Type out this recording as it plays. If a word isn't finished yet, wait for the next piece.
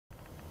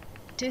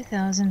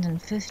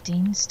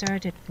2015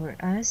 started for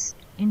us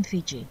in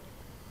Fiji.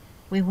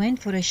 We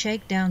went for a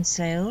shakedown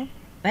sail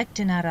back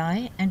to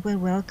Narai and were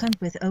welcomed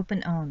with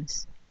open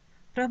arms.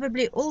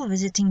 Probably all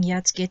visiting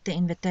yachts get the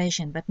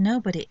invitation, but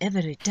nobody ever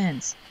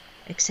returns,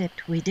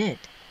 except we did.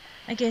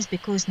 I guess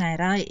because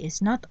Narai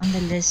is not on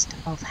the list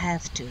of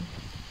have to.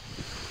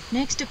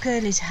 Next to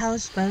Curly's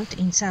houseboat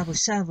in Savu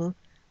Savu,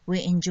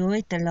 we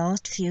enjoyed the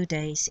last few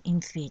days in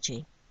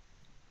Fiji.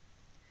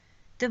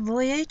 The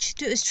voyage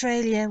to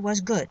Australia was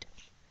good.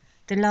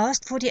 The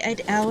last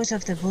 48 hours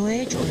of the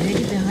voyage,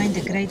 already behind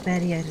the Great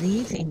Barrier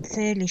Reef in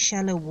fairly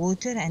shallow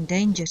water and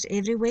dangers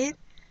everywhere,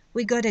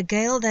 we got a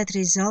gale that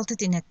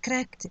resulted in a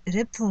cracked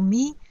rib for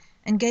me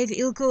and gave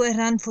Ilko a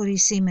run for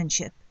his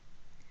seamanship.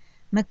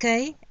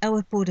 Mackay,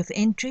 our port of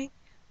entry,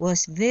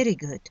 was very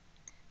good.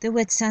 The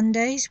wet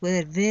Sundays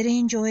were very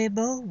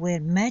enjoyable, where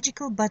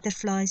magical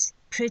butterflies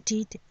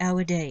prettied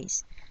our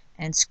days,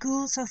 and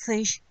schools of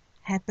fish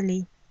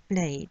happily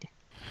played.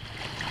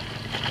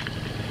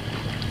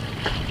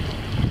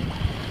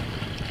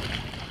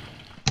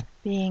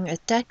 Being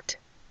attacked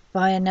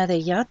by another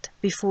yacht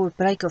before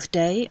break of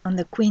day on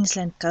the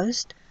Queensland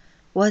coast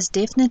was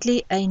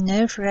definitely a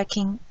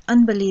nerve-wracking,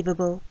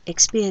 unbelievable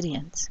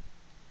experience.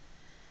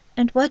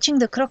 And watching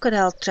the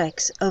crocodile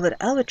tracks over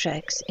our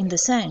tracks in the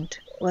sand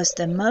was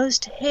the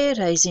most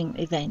hair-raising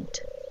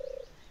event.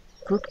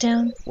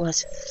 Cooktown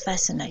was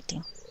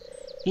fascinating.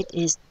 It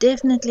is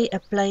definitely a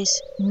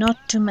place not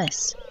to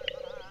miss.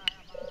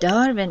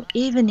 Darwin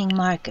Evening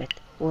Market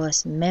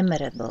was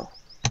memorable.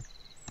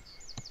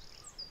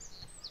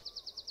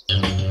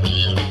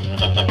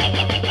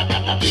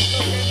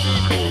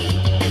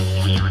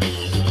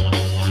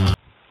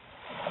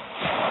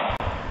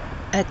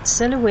 At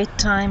silhouette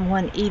time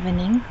one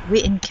evening,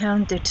 we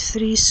encountered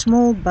 3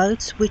 small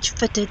boats which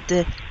fitted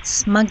the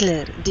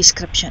smuggler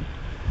description.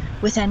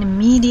 With an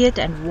immediate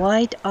and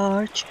wide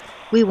arch,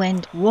 we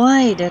went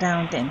wide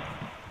around them.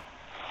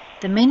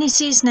 The many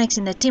sea snakes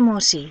in the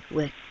Timor Sea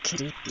were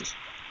creepy,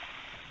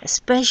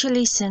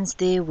 especially since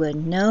there were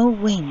no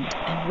wind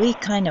and we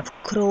kind of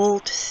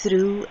crawled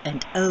through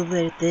and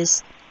over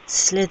this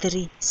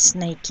slithery,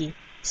 snaky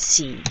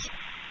sea.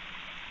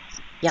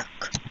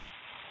 Yuck.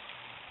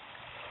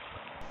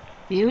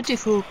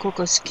 Beautiful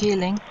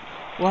Cocoskeeling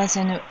was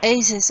an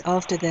oasis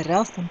after the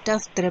rough and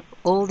tough trip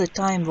all the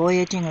time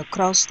voyaging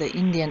across the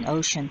Indian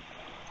Ocean.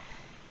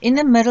 In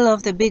the middle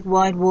of the big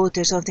wide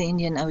waters of the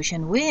Indian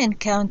Ocean, we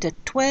encountered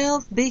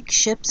 12 big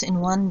ships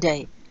in one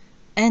day,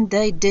 and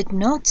they did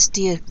not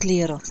steer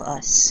clear of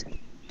us.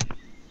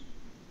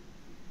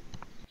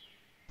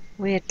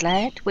 We're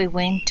glad we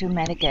went to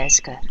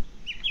Madagascar.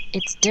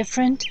 It's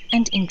different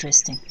and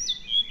interesting.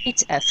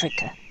 It's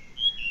Africa.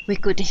 We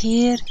could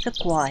hear the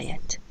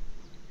quiet.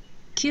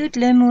 Cute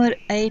lemur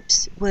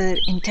apes were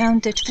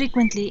encountered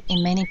frequently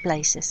in many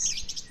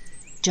places.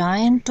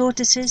 Giant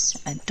tortoises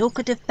and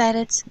talkative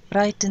parrots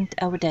brightened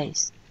our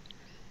days.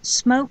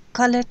 Smoke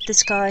colored the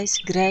skies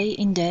grey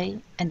in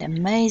day and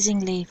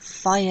amazingly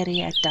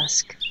fiery at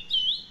dusk.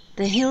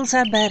 The hills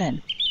are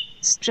barren,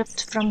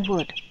 stripped from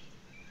wood.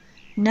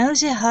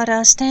 Nosy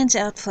Hara stands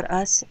out for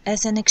us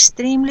as an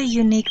extremely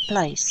unique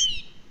place.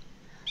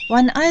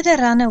 One either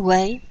run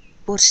away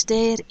or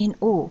stare in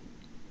awe.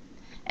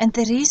 And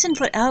the reason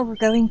for our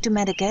going to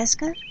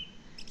Madagascar?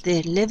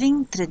 Their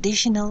living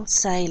traditional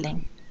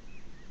sailing.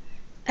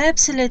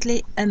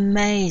 Absolutely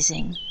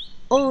amazing,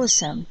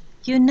 awesome,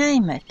 you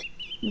name it,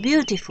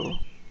 beautiful.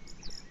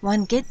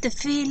 One get the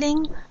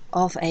feeling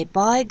of a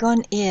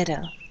bygone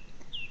era.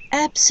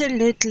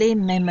 Absolutely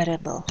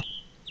memorable.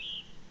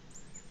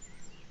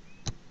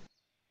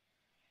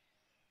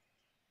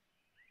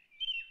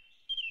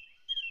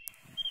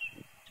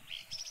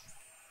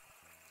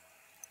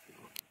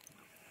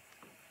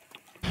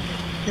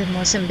 The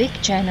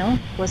Mozambique Channel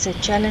was a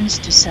challenge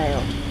to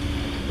sail,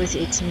 with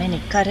its many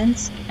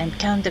currents and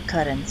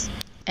countercurrents,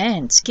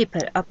 and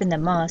skipper up in the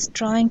mast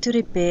trying to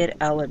repair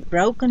our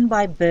broken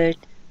by bird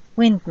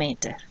wind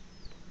meter.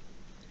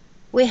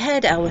 We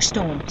had our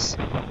storms,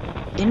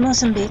 in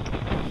Mozambique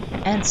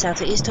and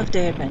southeast of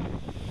Durban.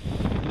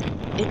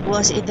 It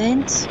was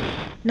events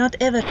not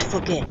ever to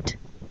forget.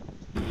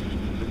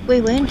 We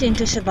went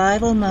into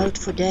survival mode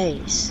for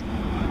days.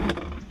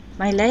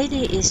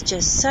 MYLADY is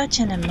just such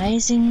an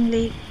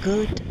amazingly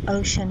good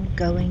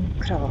ocean-going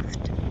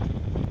craft.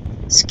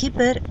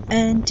 Skipper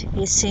earned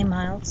his sea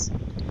miles,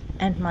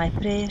 and my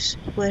prayers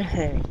were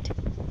heard.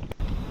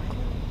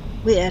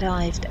 We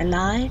arrived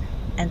alive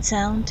and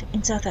sound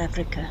in South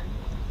Africa.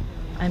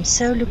 I'm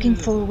so looking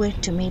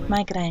forward to meet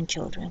my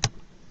grandchildren.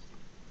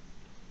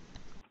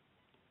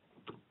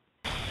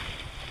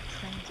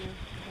 Thank you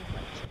for